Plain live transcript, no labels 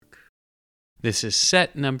This is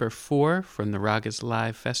set number 4 from the Ragas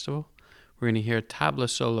Live Festival. We're going to hear tabla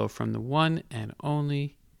solo from the one and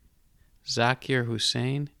only Zakir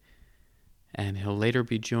Hussain, and he'll later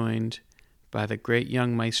be joined by the great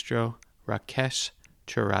young maestro Rakesh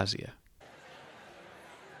Chaurazia.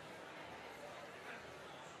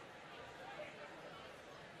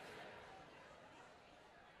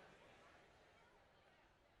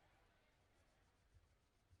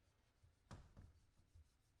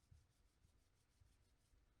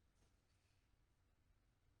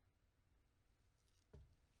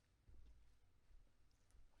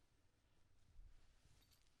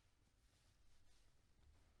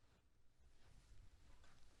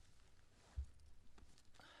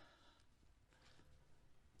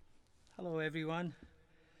 Hello everyone.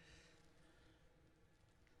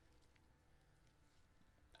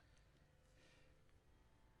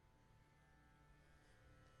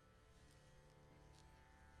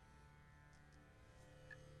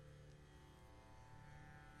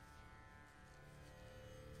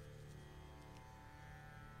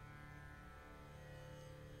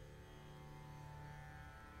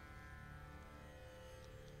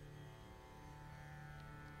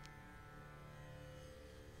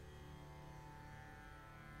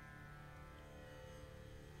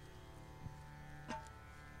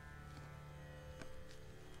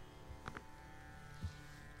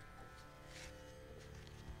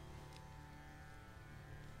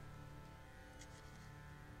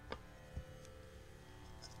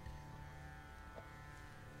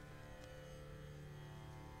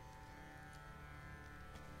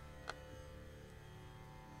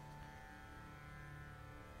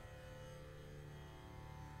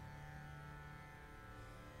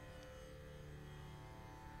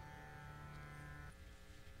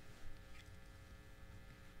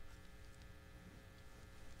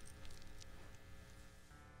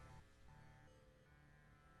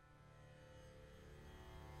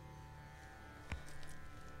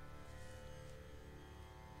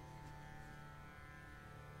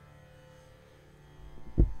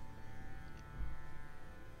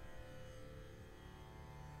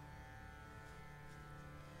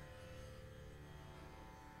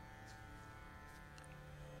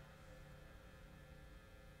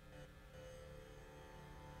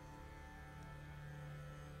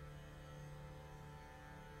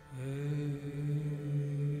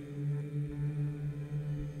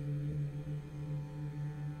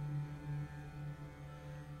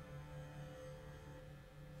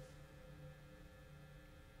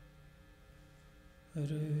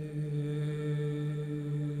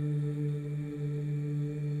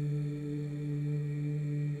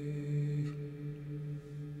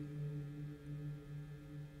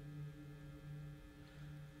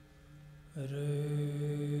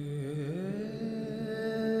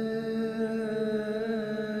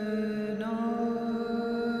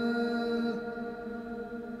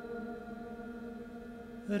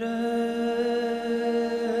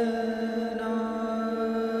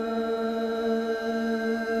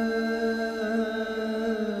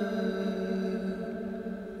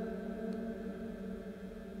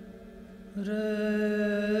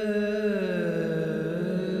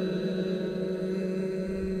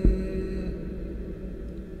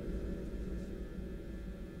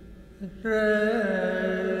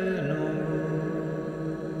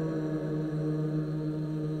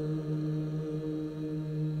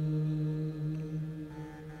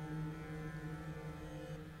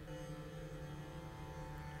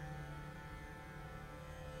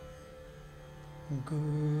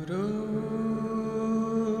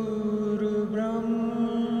 Guru Brahma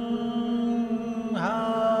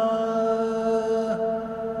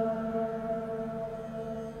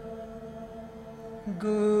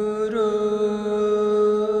Guru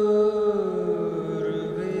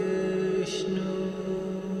Vishnu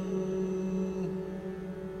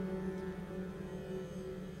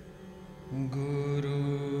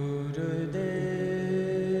Guru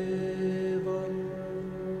Deva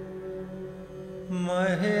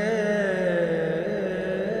Maheshwara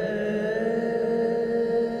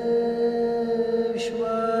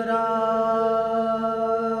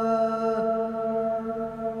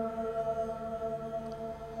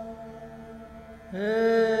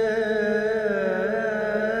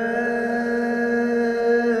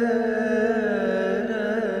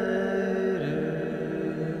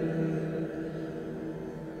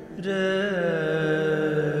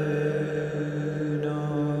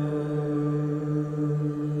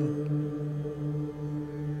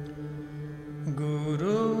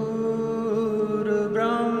Guru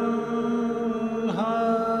Brahma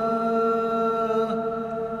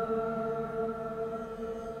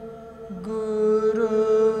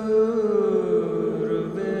Gururvishnu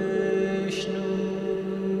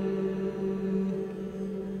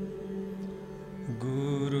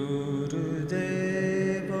Gurudeva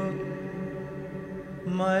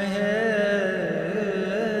Maheshwara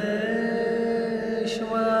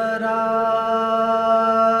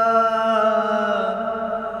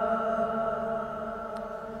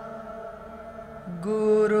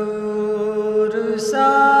Gurur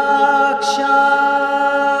Sakshat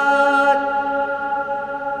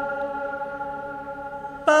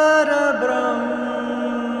Parabrahma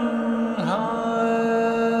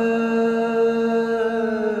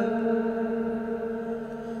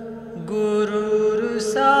Gurur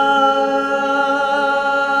Sakshat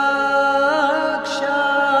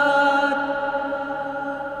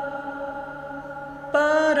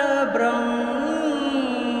Parabrahma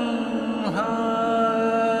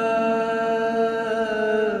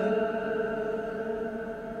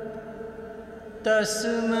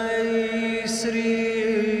Tasmai Sri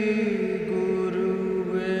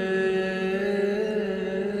Guruve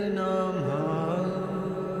Namah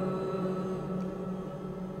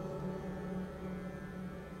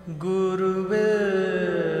Guruve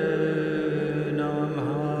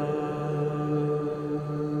Namah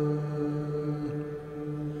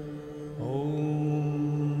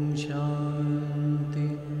Om Shanti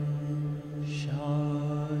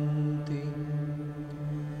Shanti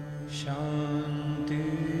Shanti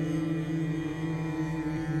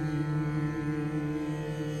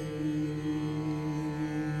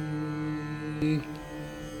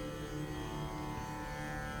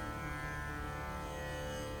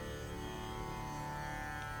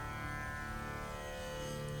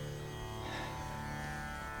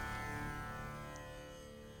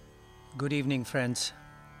Good evening, friends.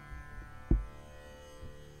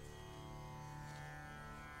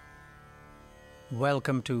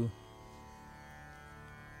 Welcome to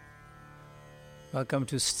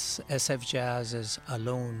SF Jazz's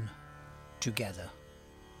Alone Together.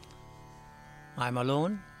 I'm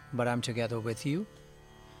alone, but I'm together with you,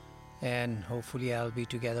 and hopefully I'll be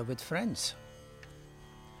together with friends.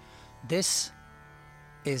 This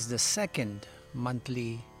is the second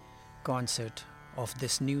monthly concert of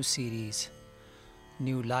this new series,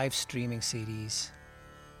 new live streaming series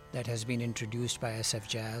that has been introduced by SF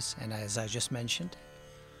Jazz, and as I just mentioned,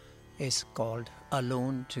 is called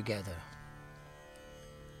Alone Together.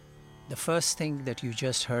 The first thing that you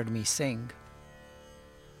just heard me sing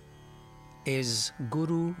is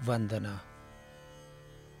Guru Vandana.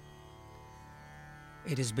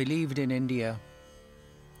 It is believed in India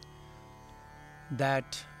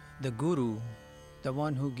that the Guru, the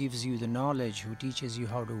one who gives you the knowledge, who teaches you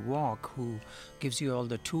how to walk, who gives you all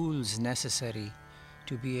the tools necessary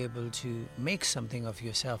to be able to make something of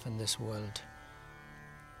yourself in this world,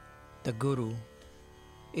 the Guru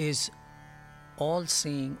is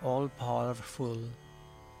all-seeing, all-powerful,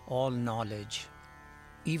 all-knowledge,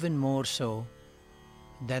 even more so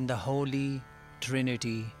than the Holy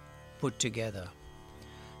Trinity put together.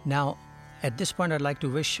 Now, at this point, I'd like to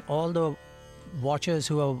wish all the viewers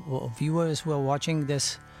who are watching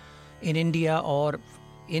this in India or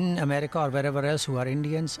in America or wherever else who are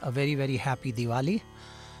Indians a very, very happy Diwali.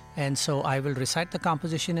 And so I will recite the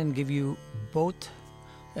composition and give you both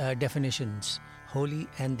definitions, Holi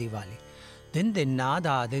and Diwali. Din din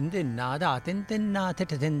nada, din din nada, din din na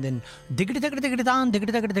tit din din. Digridan, digridan,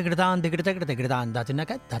 digridan,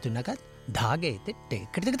 datunakat, datunakat, dhage, titte,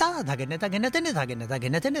 kritikda, dhageneta, genetene, dhageneta,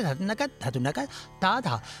 genetene, dhatunakat, dhatunakat,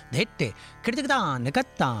 tadha, dhitte, kritikdan,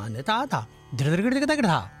 nikatan, tadha,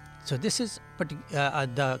 dhridrigridigridigridha. So this is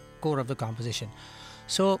the core of the composition.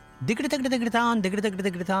 So, digridigridigridan,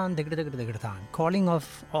 digridigridigridan, digridigridigridan, calling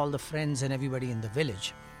of all the friends and everybody in the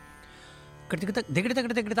village. Sit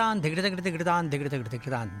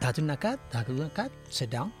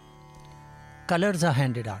down. Colors are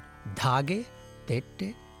handed out. Dhage,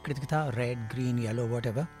 tette, red, green, yellow,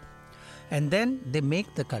 whatever. And then they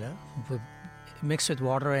make the color, mix with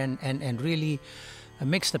water and really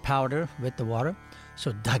mix the powder with the water.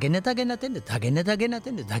 So dhagenatin.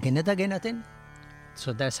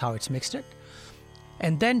 So that's how it's mixed it.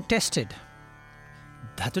 And then tested.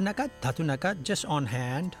 Dhatunakat, just on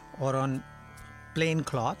hand or on plain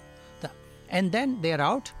cloth. And then they are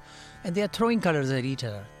out and they are throwing colors at each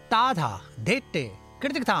other. Tadha, dette,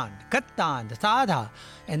 kritiktan, kattan, tadha.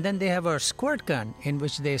 And then they have a squirt gun in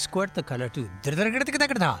which they squirt the color to.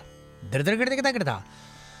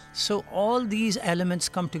 So all these elements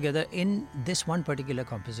come together in this one particular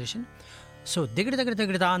composition. So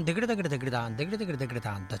digridagridan, digridagridan,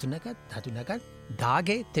 digridagridan, Datunakat, Datunakat,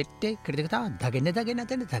 Dage, Tete, Kritikata,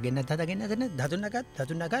 Dagenadagenatan, Dagenadagenatan, Datunakat,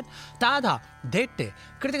 Datunakat, Tada, Dete,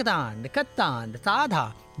 Kritikatan, Katan,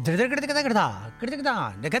 Tada, Digridagrida,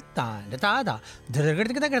 Kritikan, the Katan, the Tada,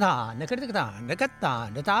 Digridagrida, the Kritikan, the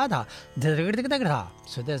Katan, the Tada, Digridagrida.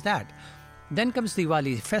 So there's that. Then comes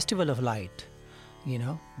Diwali, Festival of Light. You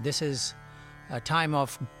know, this is a time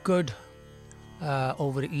of good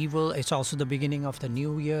over evil. It's also the beginning of the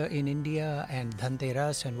new year in India, and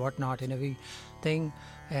Dhanteras and whatnot and everything.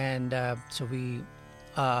 And so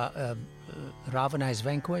Ravana is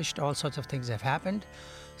vanquished. All sorts of things have happened.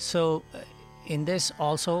 So in this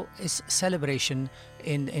also is celebration.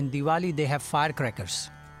 In Diwali they have firecrackers.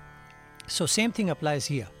 So same thing applies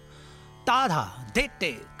here. Tadha,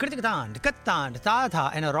 Dete, Kritikatan, Kattan,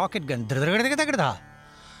 Tadha, and a rocket gun.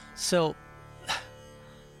 So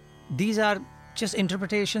these are just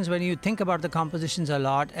interpretations when you think about the compositions a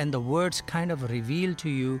lot, and the words kind of reveal to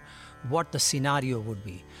you what the scenario would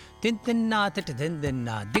be.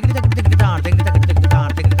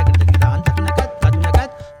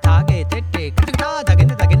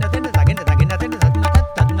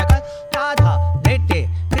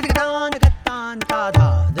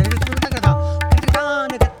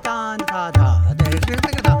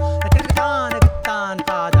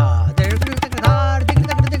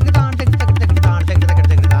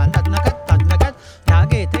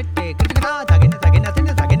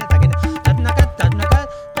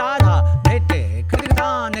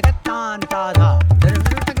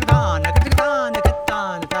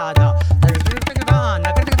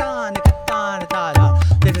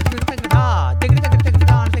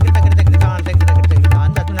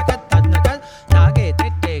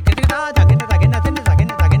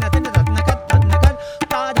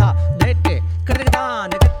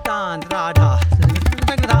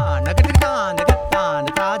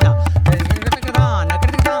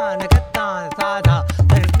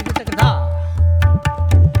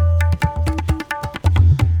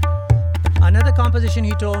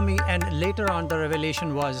 He told me, and later on the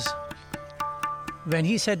revelation was when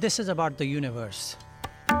he said this is about the universe.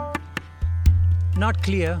 Not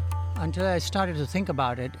clear until I started to think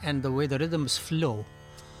about it and the way the rhythms flow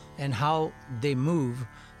and how they move.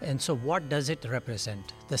 And so what does it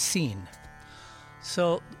represent? The scene.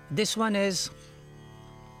 So this one is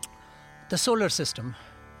the solar system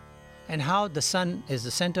and how the sun is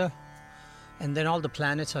the center, and then all the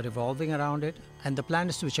planets are revolving around it, and the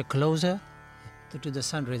planets which are closer to the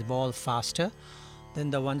sun revolve faster than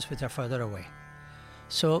the ones which are further away.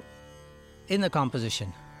 So in the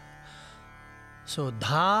composition, so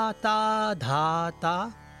dhata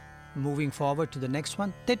dhata, moving forward to the next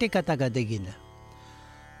one, titikata gadigina.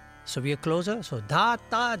 So we are closer, so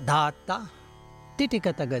dhata dhata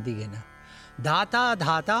titikata gadigina, dhata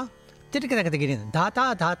dhata titikata gadigina,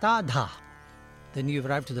 dhata dhata dha. Then you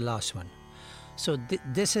arrive to the last one. So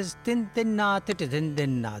this is tin tinna titi tin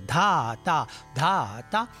dha ta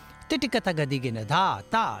titikata gadigina dha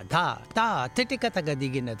ta titikata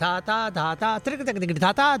gadigina dha ta titikata gadigina dha ta titikata gadigina dha ta titikata gadigina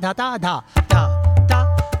dha ta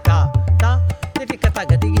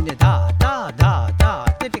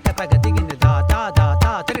titikata gadigina dha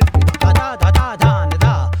titikata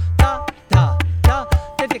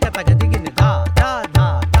gadigina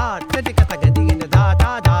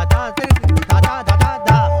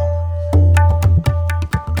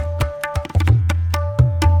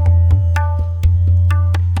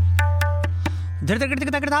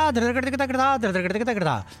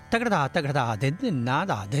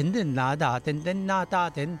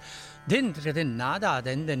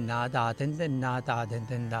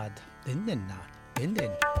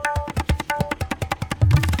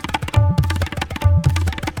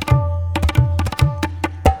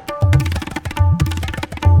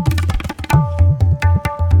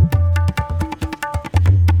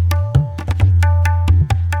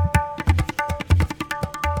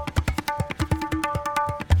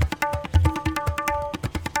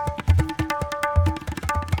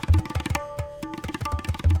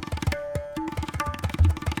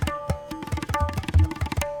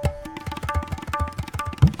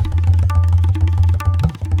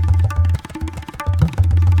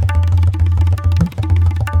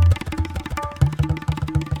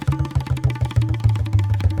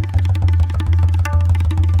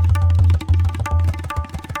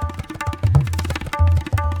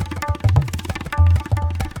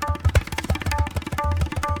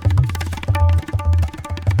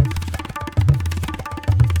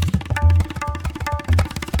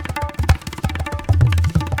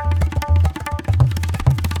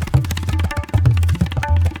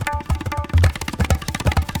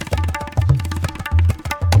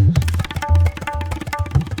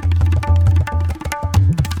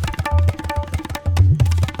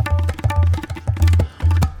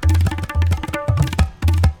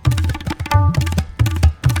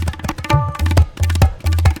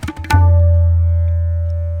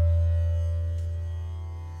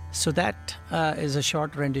So that is a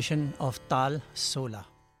short rendition of Tal Sola.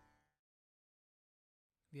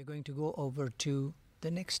 We are going to go over to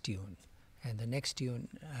the next tune, and the next tune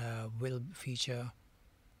will feature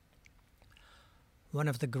one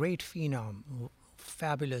of the great phenom,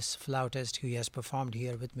 fabulous flautist who has performed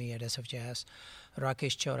here with me at SF Jazz,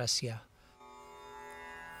 Rakesh Chaurasia.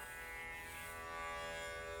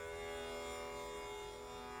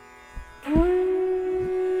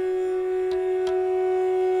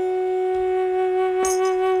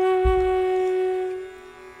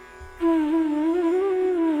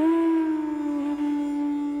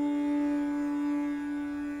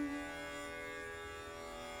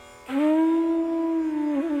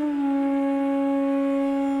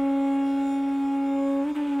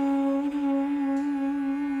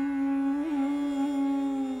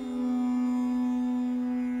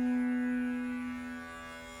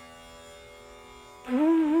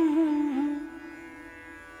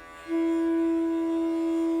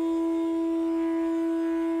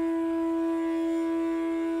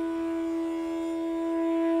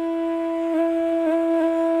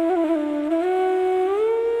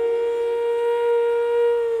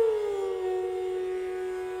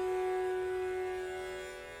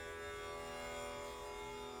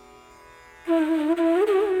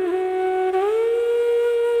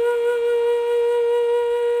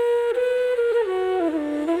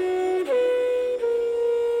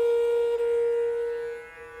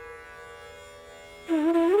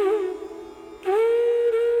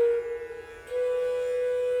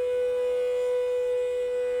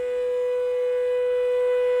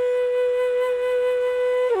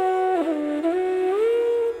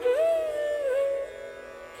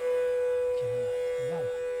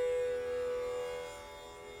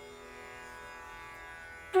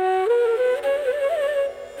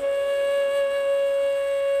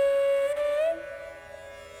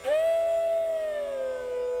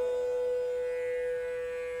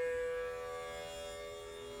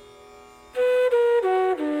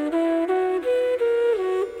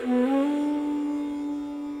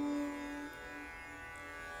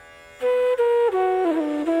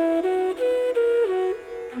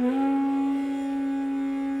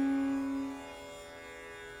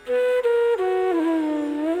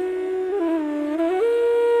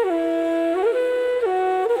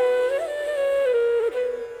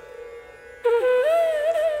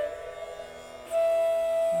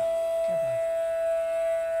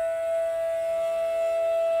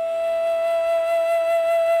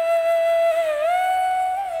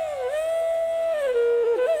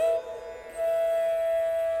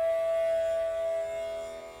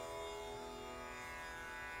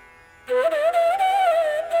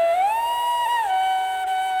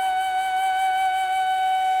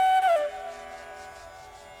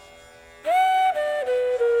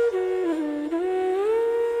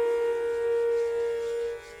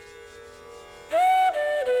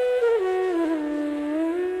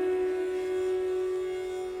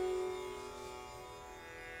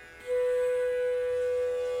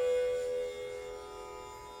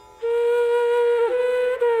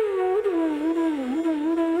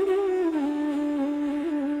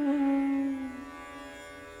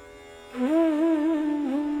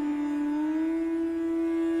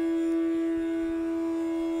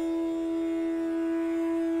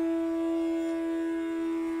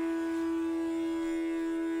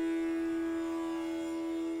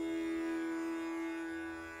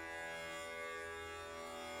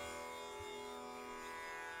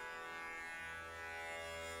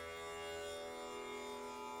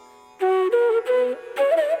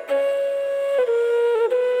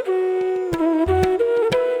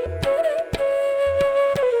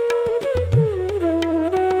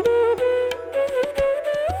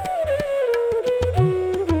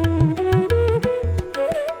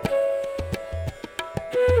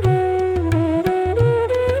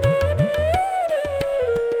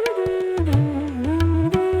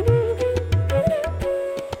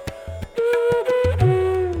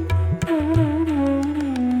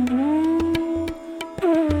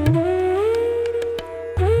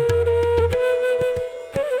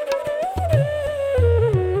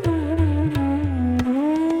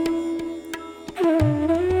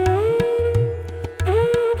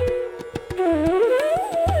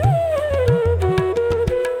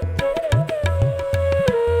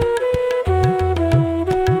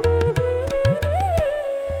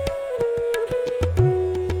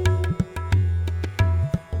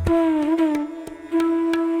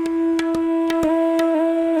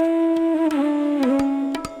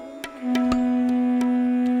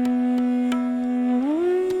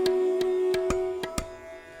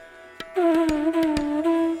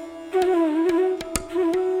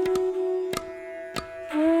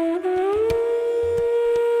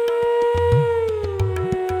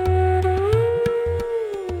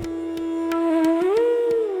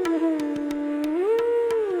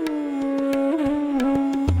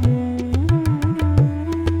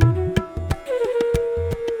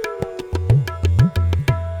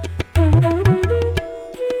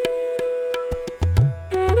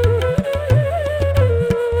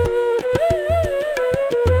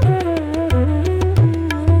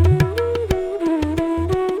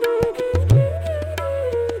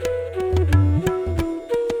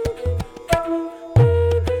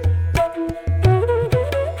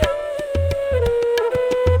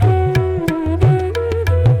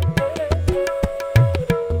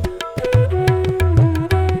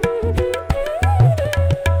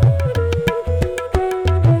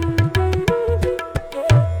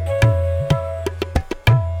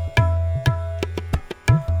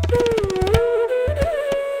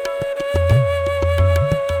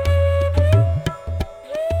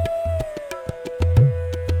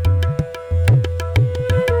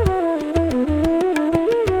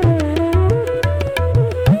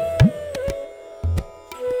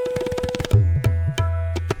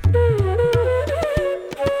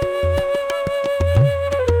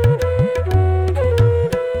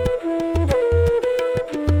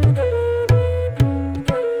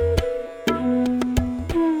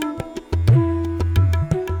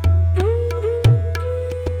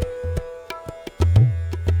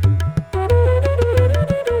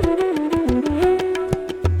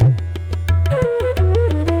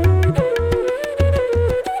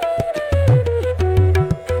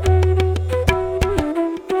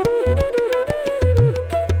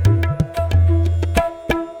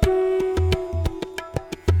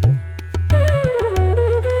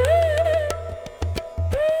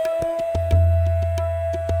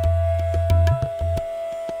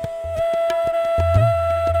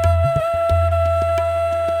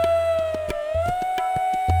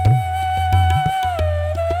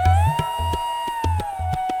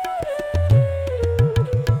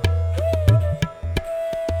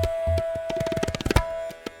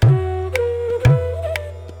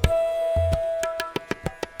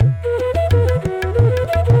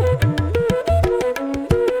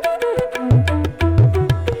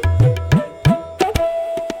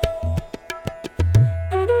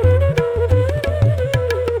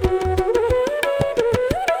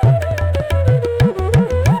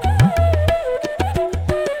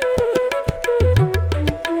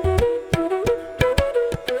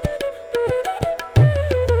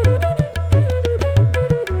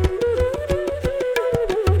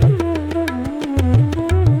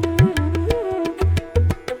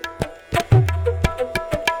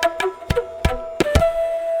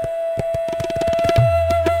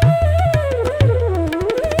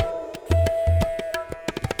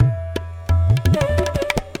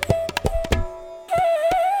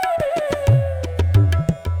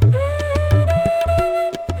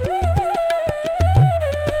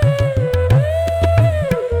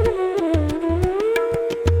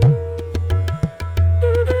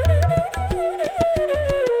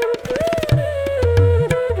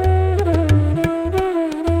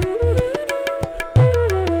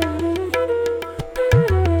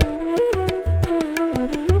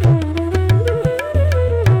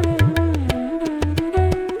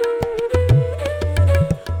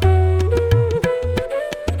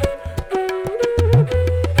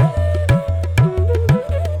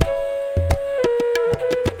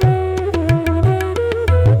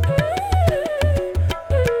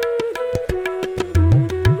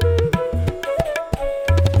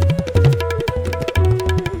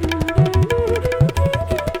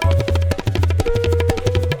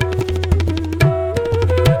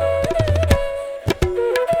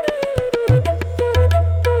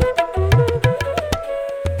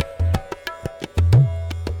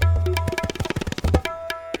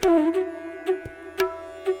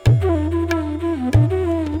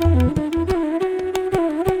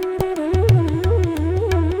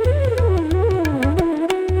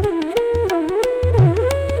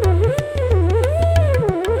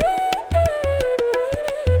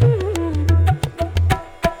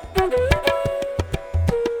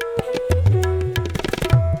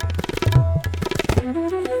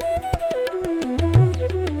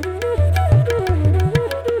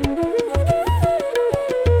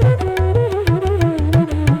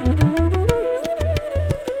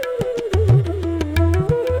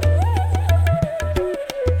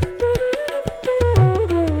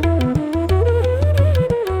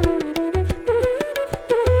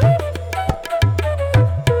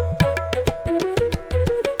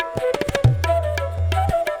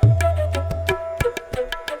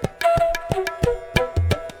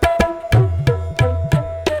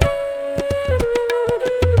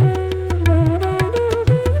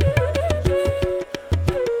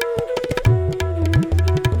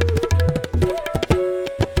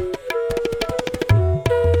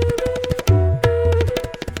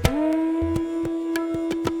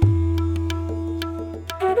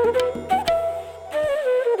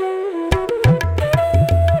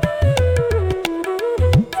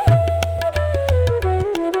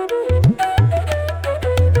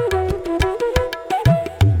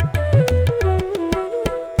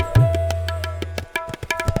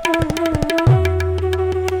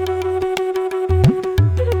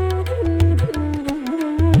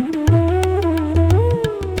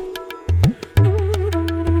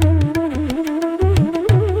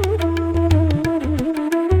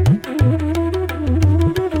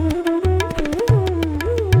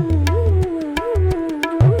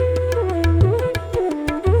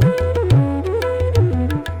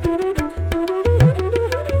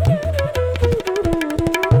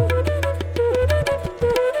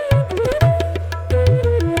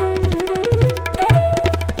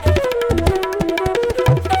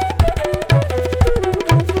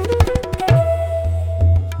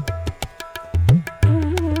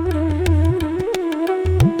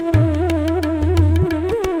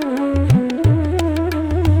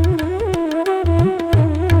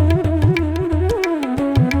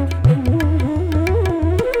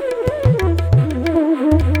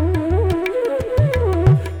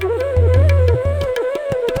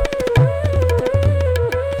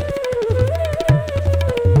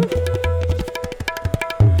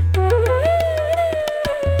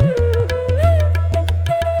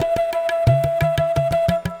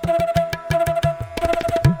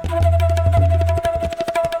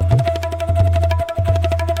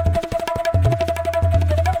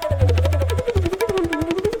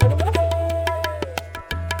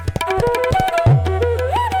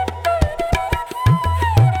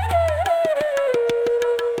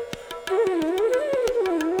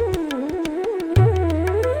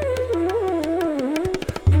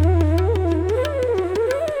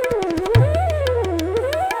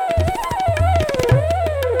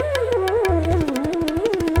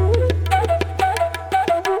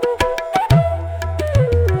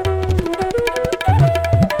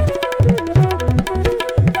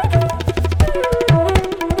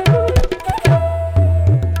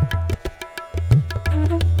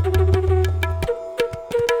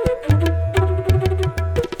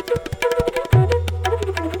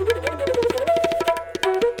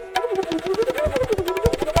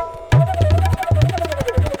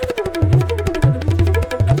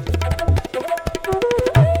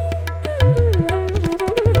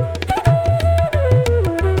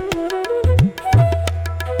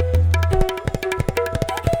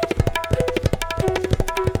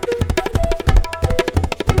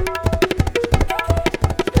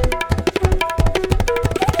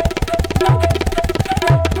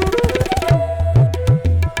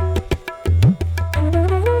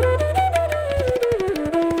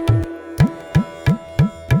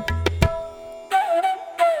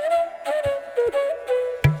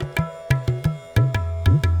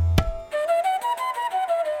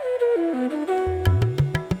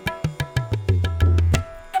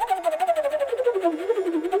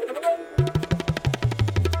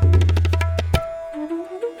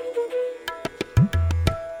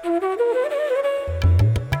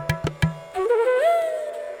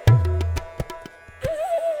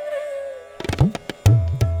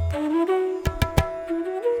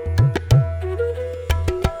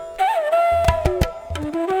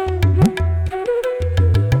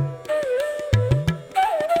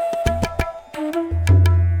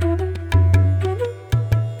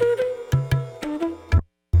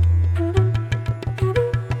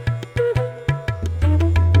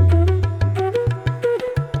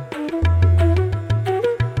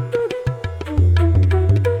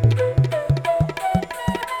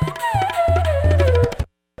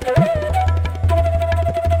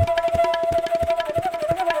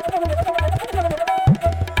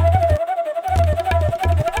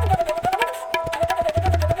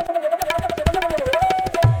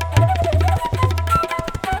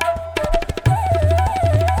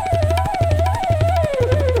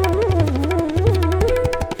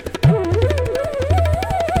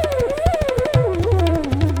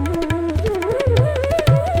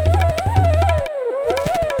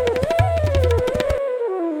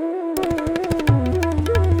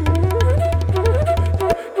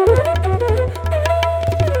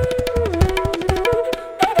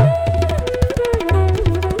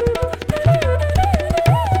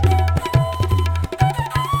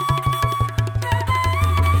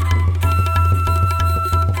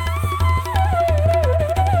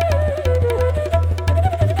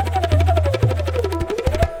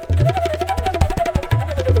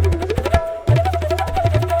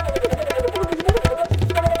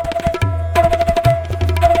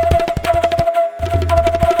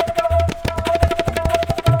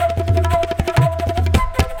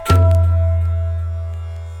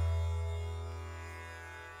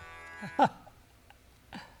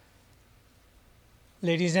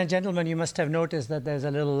 Ladies and gentlemen, you must have noticed that there's a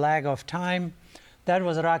little lag of time. That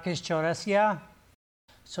was Rakesh Chaurasia.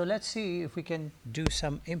 So let's see if we can do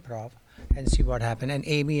some improv and see what happened. And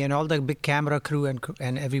Amy and all the big camera crew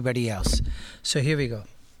and everybody else. So here we go.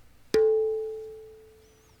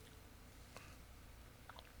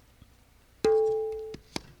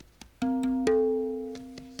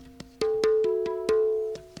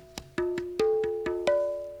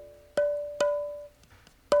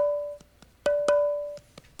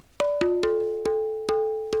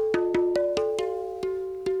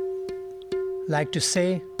 Like to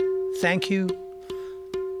say thank you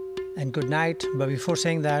and good night, but before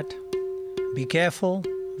saying that, be careful.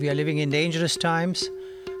 We are living in dangerous times.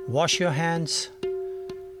 Wash your hands,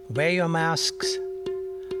 wear your masks,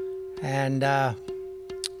 and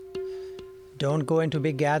don't go into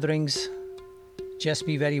big gatherings. Just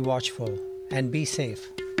be very watchful and be safe.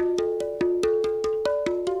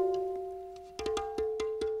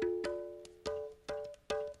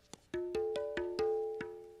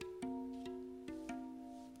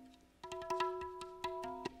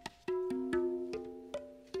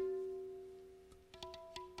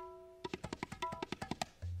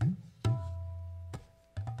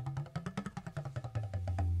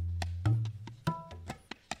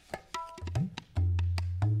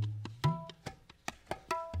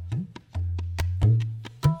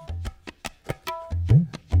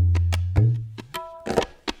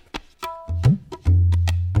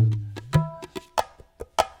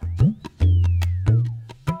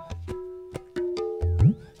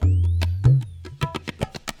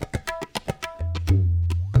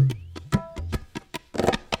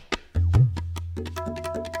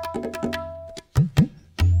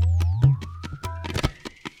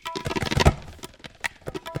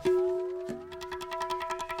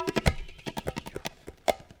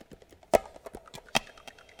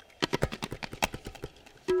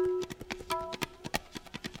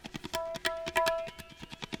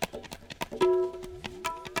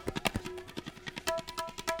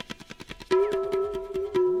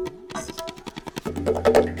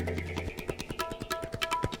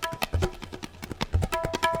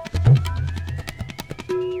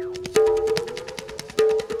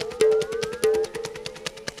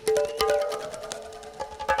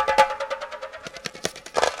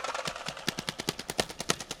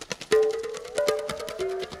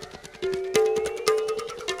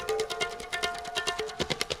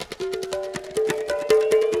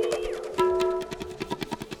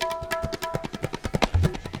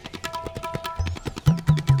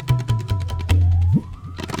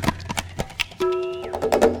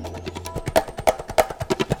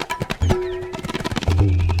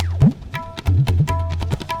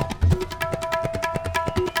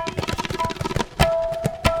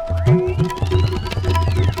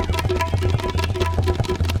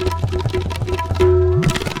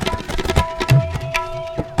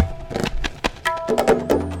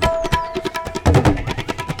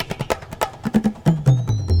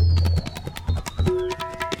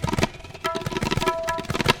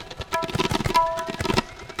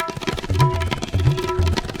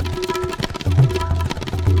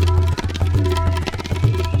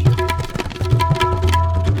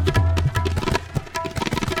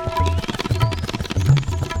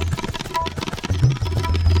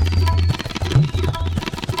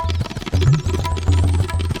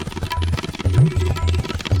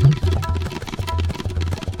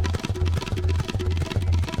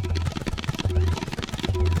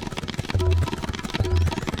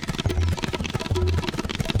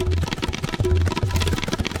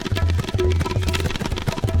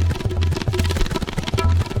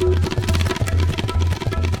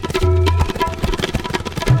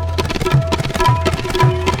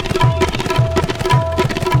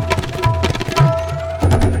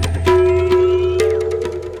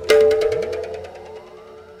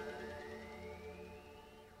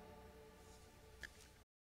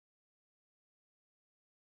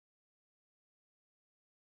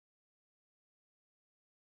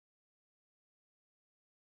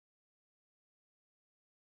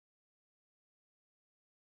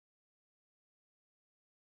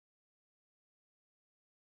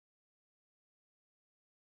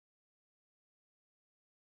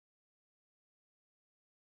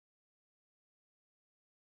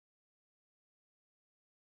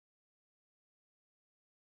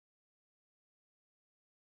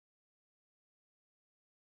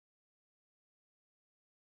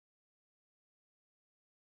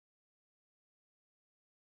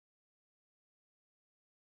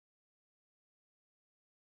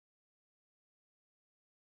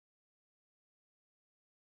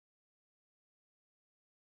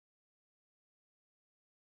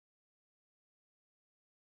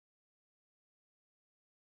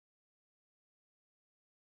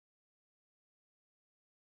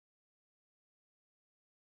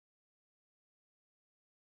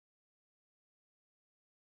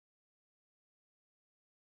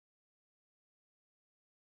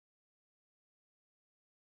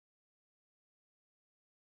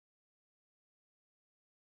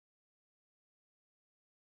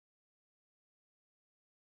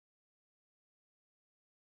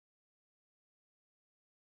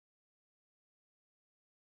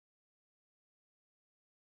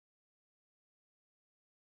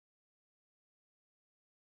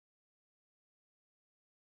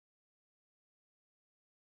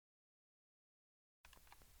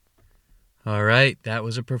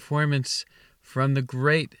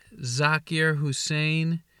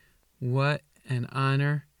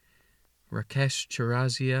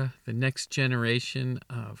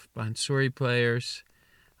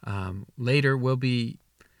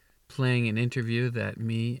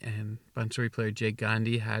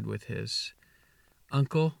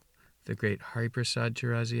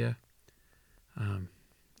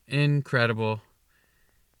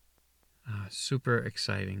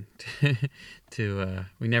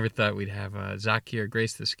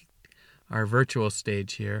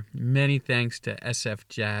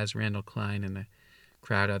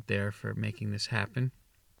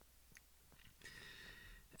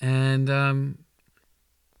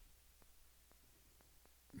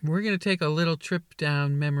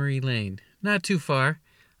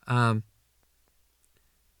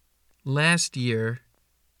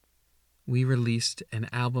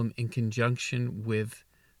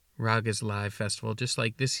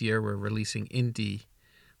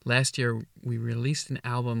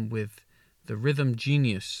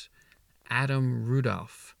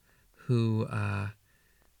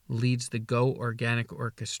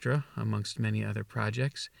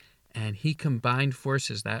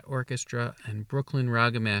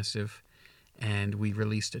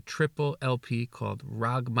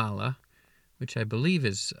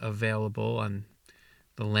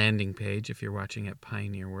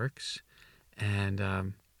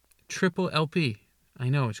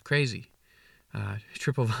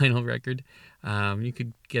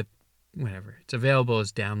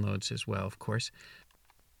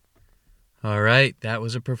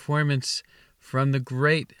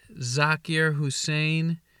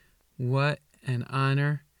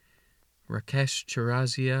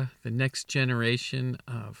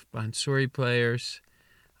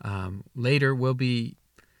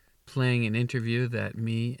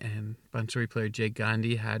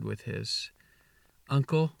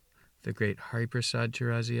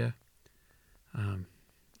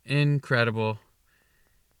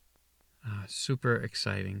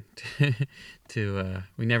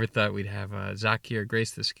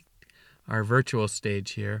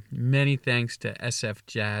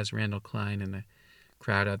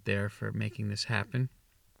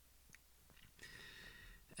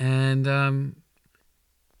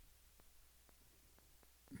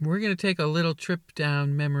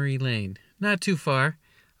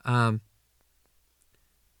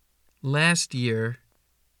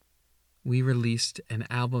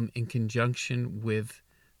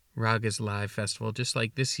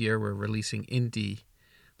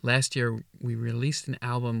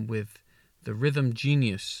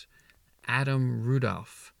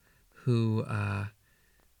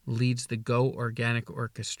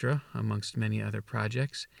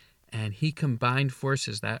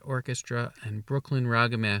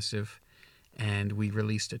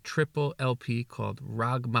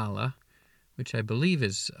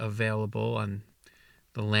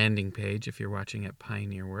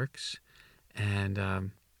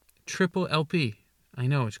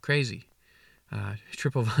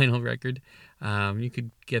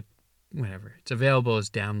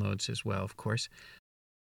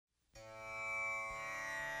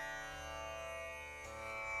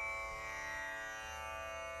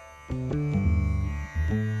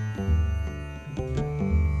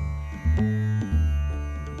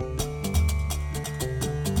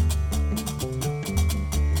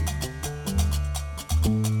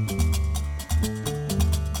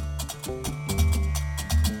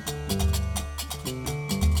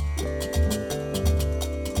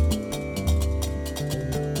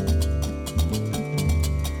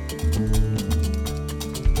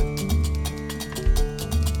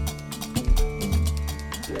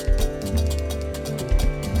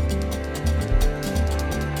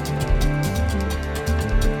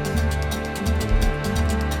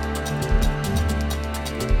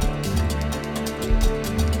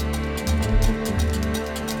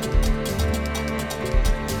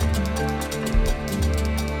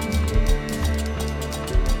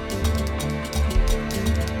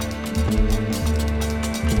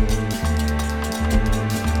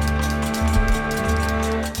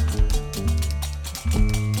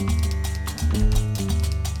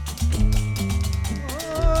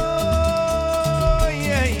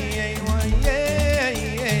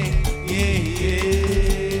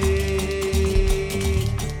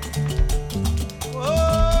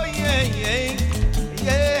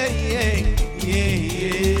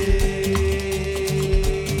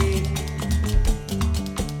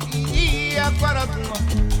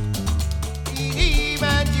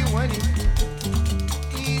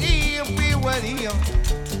 Be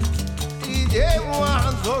سيدي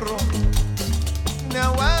وعنزر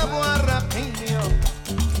نواب والرقيم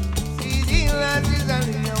سيدي العزيز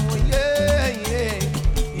اليوم يا يا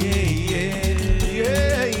يا يا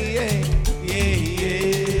يا يا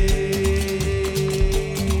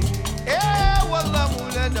يا والله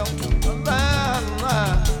مولانا الله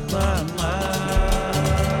الله الله الله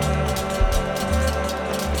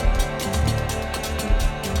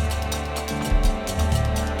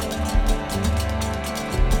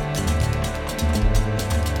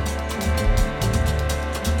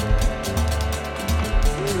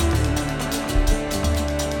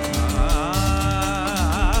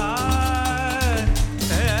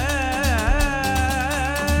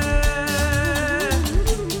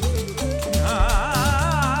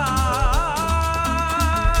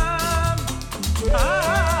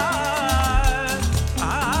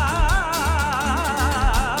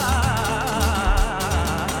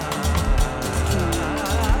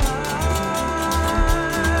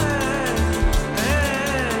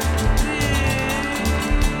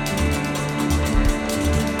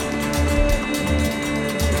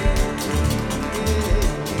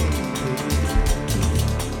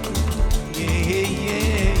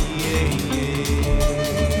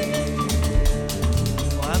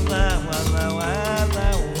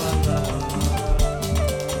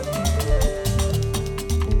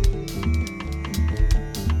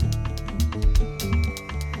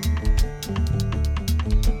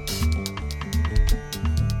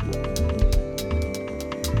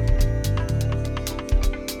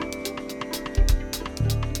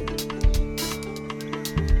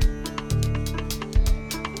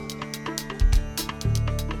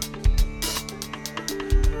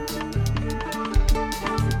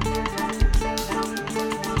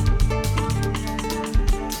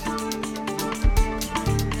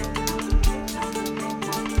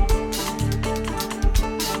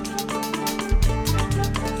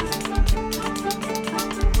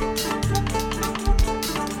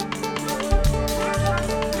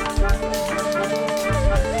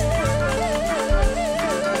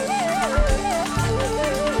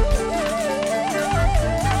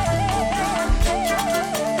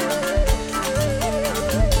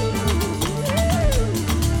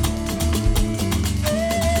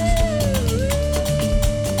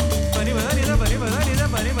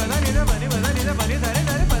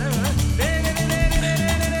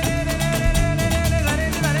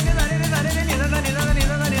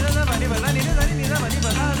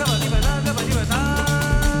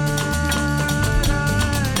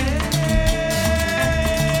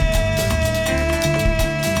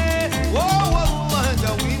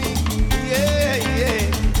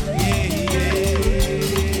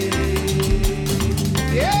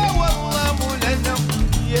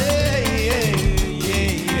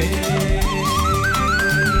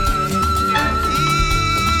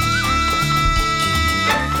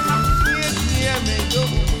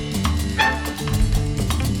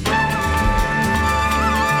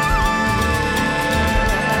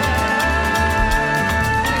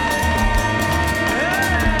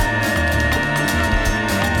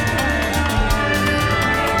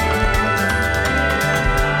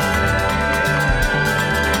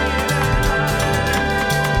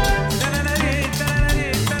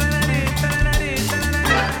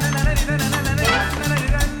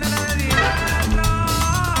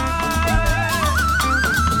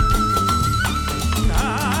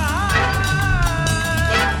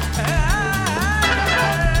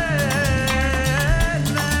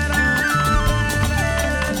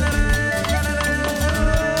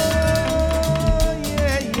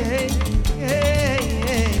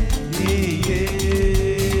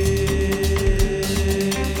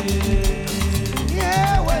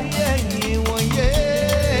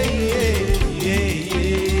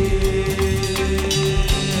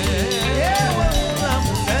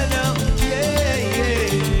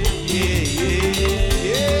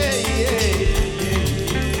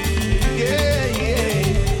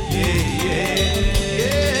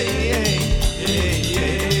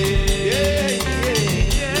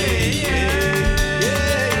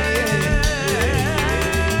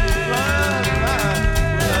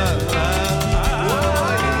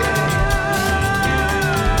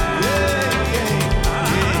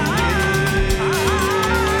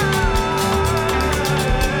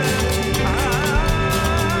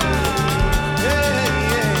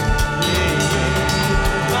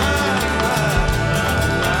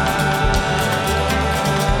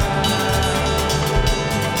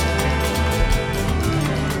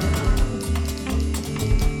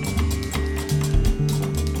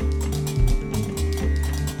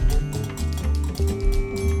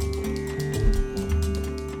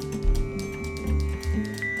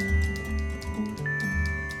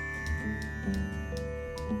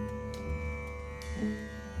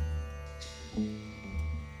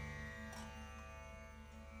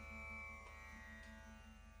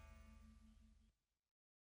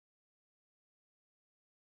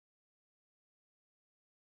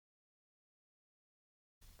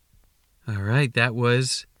All right, that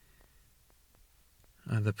was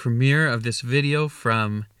the premiere of this video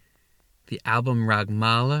from the album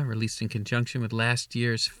Ragmala, released in conjunction with last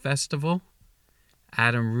year's festival.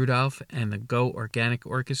 Adam Rudolph and the Go Organic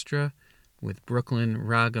Orchestra with Brooklyn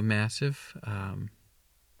Raga Massive. I'm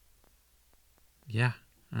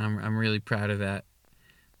really proud of that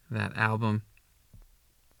album.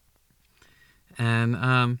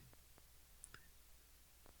 And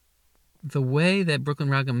the way that Brooklyn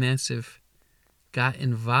Raga Massive got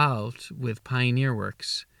involved with Pioneer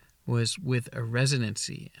Works was with a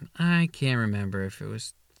residency. And I can't remember if it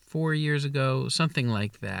was 4 years ago, something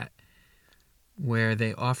like that, where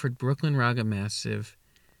they offered Brooklyn Raga Massive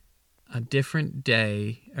a different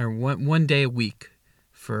day, or one day a week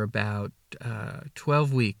for about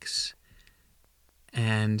 12 weeks.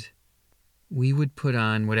 And we would put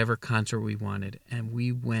on whatever concert we wanted. And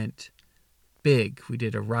we went big. We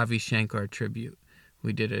did a Ravi Shankar tribute.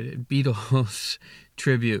 We did a Beatles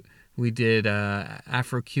tribute. We did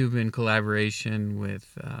Afro-Cuban collaboration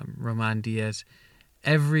with Roman Diaz.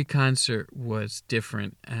 Every concert was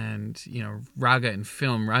different, and raga and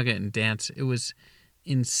film, raga and dance. It was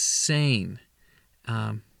insane.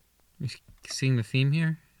 Seeing the theme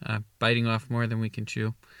here? Biting off more than we can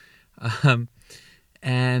chew.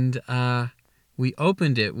 We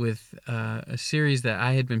opened it with a series that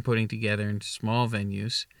I had been putting together in small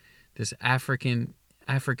venues, this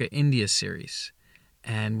Africa-India series.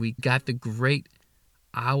 And we got the great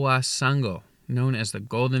Awa Sango, known as the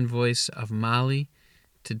Golden Voice of Mali,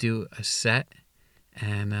 to do a set.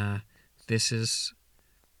 And this is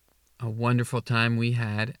a wonderful time we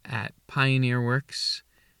had at Pioneer Works,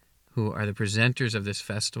 who are the presenters of this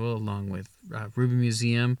festival, along with Ruby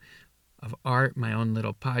Museum of Art, my own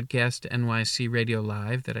little podcast, NYC Radio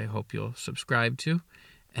Live, that I hope you'll subscribe to,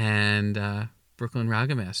 and Brooklyn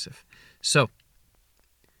Raga Massive. So,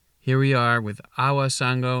 here we are with Awa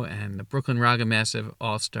Sango and the Brooklyn Raga Massive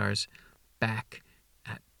All-Stars back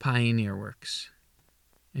at Pioneer Works.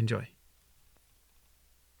 Enjoy.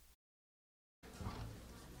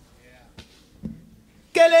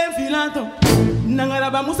 Kele filanto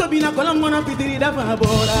nangaraba muso bina kolongono pitiri da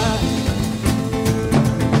fabora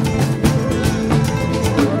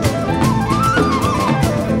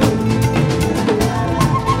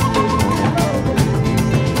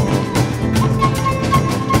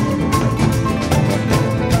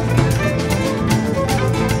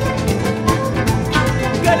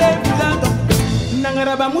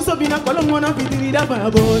Nangaraba muso bina kolongono pitiri da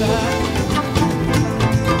fabora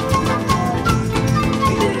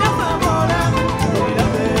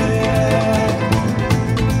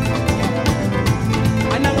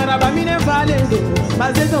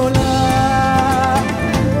Mazetola,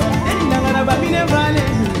 nangara babine vale,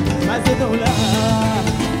 mazetola.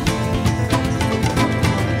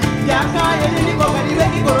 Jaka yeni kokari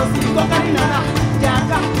beki korosi kokari nana.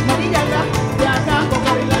 Jaka mari jaka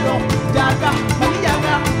kokari lado. Jaka mari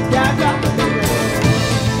jaka.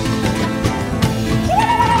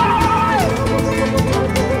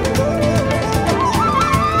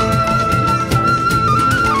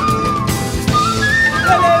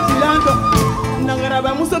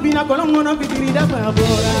 Nangaraba muso bina kolongono pitiri da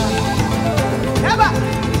fabora. Eba.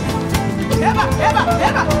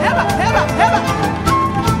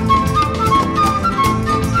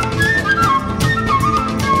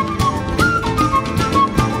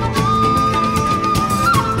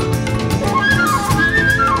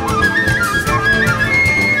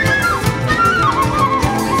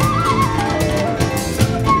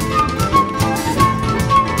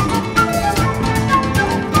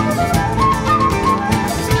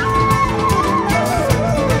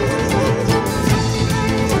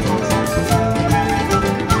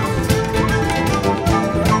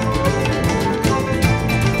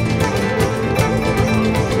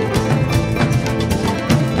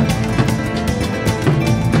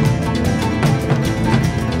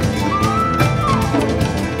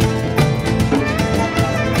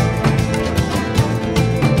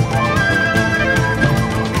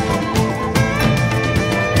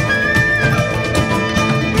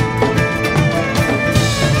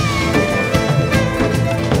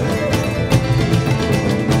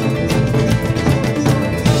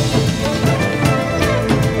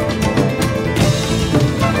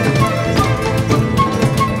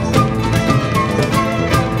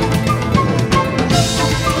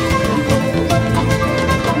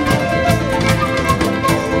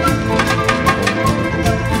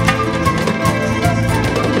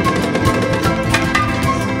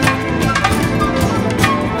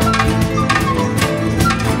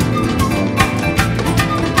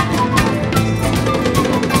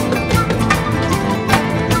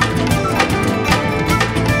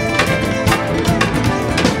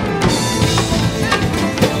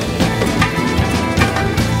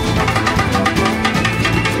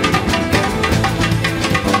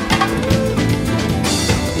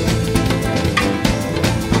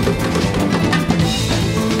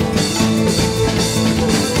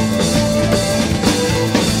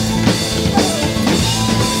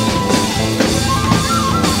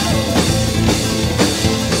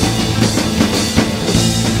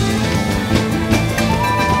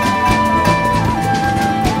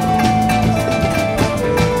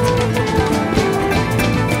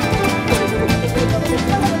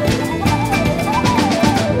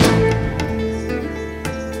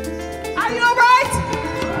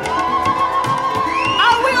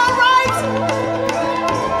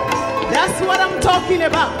 what I'm talking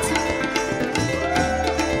about.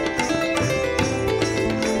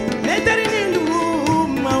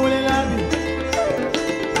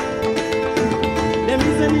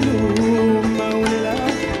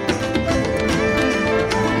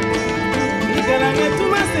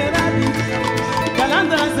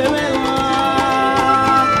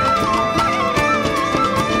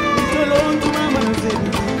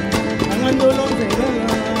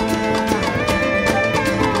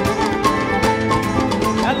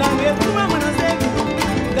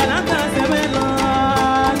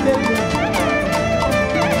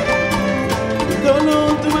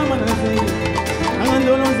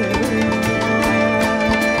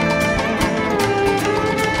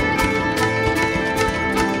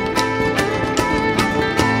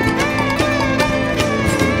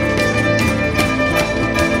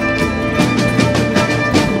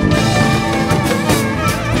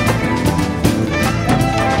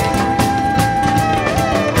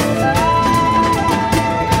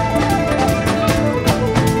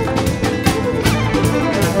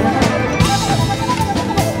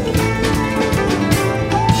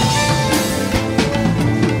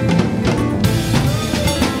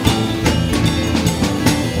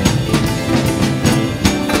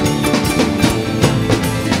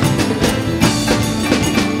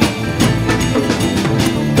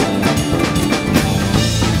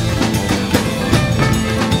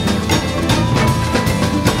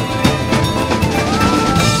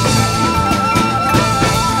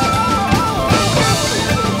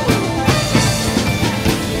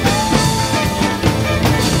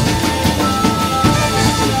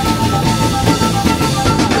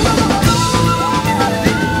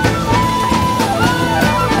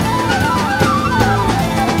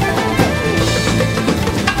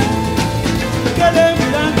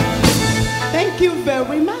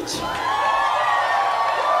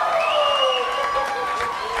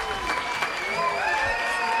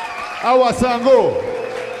 Awa Sango,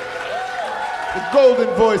 the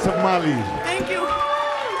golden voice of Mali. Thank you.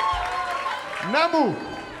 Namu.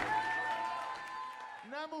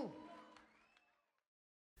 Namu.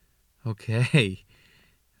 Okay,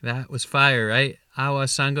 that was fire, right? Awa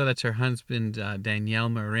Sango, that's her husband, Danielle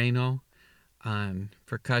Moreno, on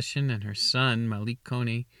percussion, and her son, Malik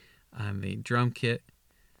Kone, on the drum kit.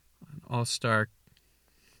 An all-star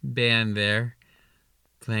band there,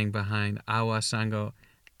 playing behind Awa Sango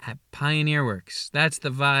at Pioneer Works. That's the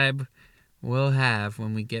vibe we'll have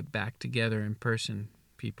when we get back together in person,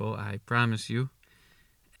 people, I promise you.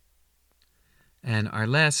 And our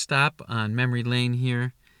last stop on memory lane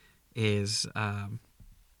here is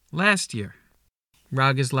last year,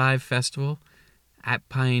 Ragas Live Festival at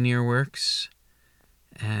Pioneer Works.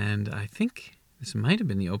 And I think this might have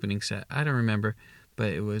been the opening set. I don't remember.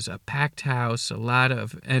 But it was a packed house, a lot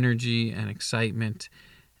of energy and excitement.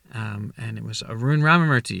 And it was Arun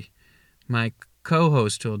Ramamurthy, my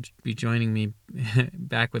co-host, who will be joining me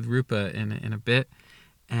back with Rupa in a bit.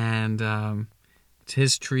 And it's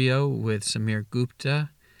his trio with Samir Gupta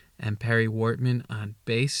and Perry Wortman on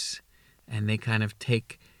bass. And they kind of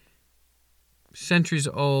take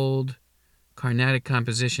centuries-old Carnatic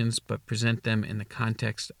compositions, but present them in the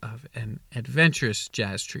context of an adventurous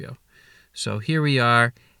jazz trio. So here we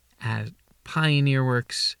are at Pioneer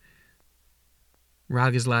Works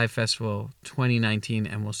Ragas Live Festival 2019,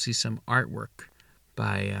 and we'll see some artwork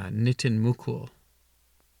by Nitin Mukul.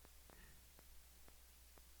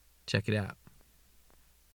 Check it out.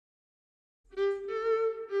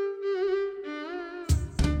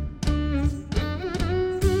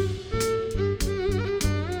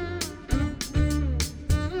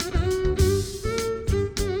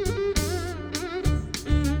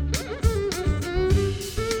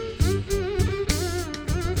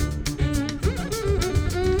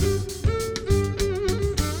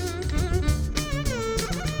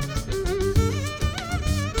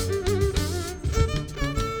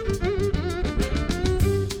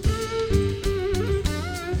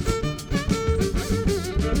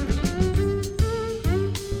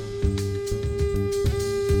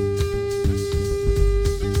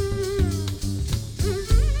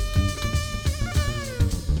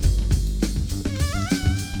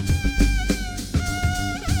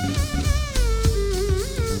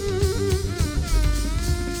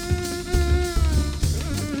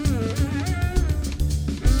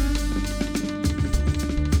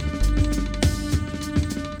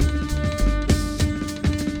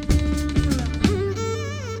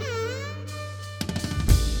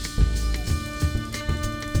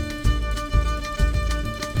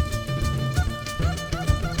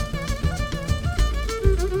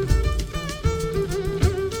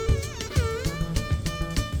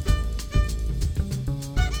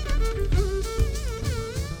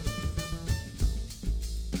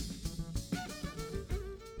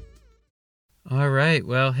 right.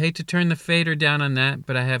 Well, hate to turn the fader down on that,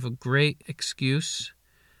 but I have a great excuse.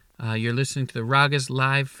 You're listening to the Ragas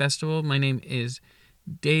Live Festival. My name is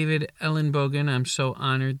David Ellenbogen. I'm so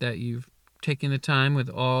honored that you've taken the time with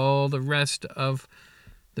all the rest of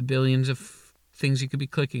the billions of things you could be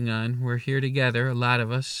clicking on. We're here together, a lot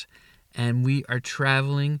of us, and we are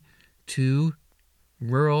traveling to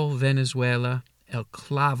rural Venezuela. El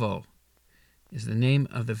Clavo is the name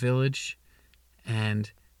of the village,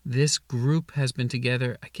 and this group has been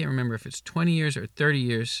together, I can't remember if it's 20 years or 30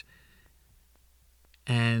 years,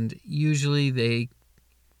 and usually they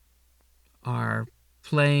are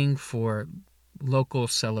playing for local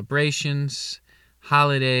celebrations,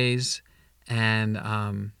 holidays, and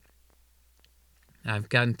I've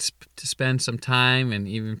gotten to spend some time and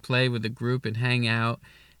even play with the group and hang out,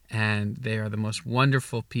 and they are the most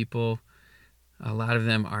wonderful people. A lot of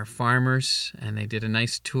them are farmers, and they did a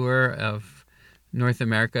nice tour of North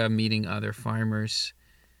America, meeting other farmers.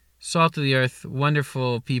 Salt of the earth,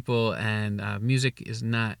 wonderful people, and music is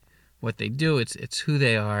not what they do, it's who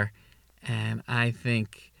they are. And I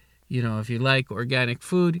think, if you like organic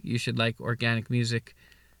food, you should like organic music.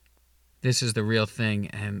 This is the real thing,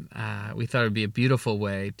 and we thought it would be a beautiful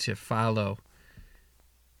way to follow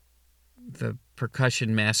the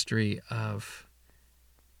percussion mastery of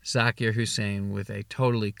Zakir Hussain with a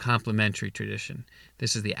totally complementary tradition.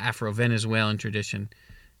 This is the Afro-Venezuelan tradition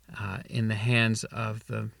in the hands of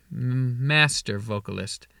the master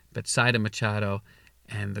vocalist Betsaida Machado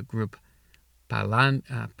and the group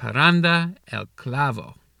Parranda El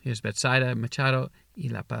Clavo. Here's Betsaida Machado y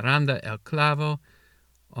la Parranda El Clavo,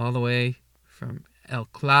 all the way from El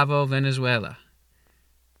Clavo, Venezuela.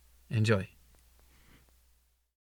 Enjoy.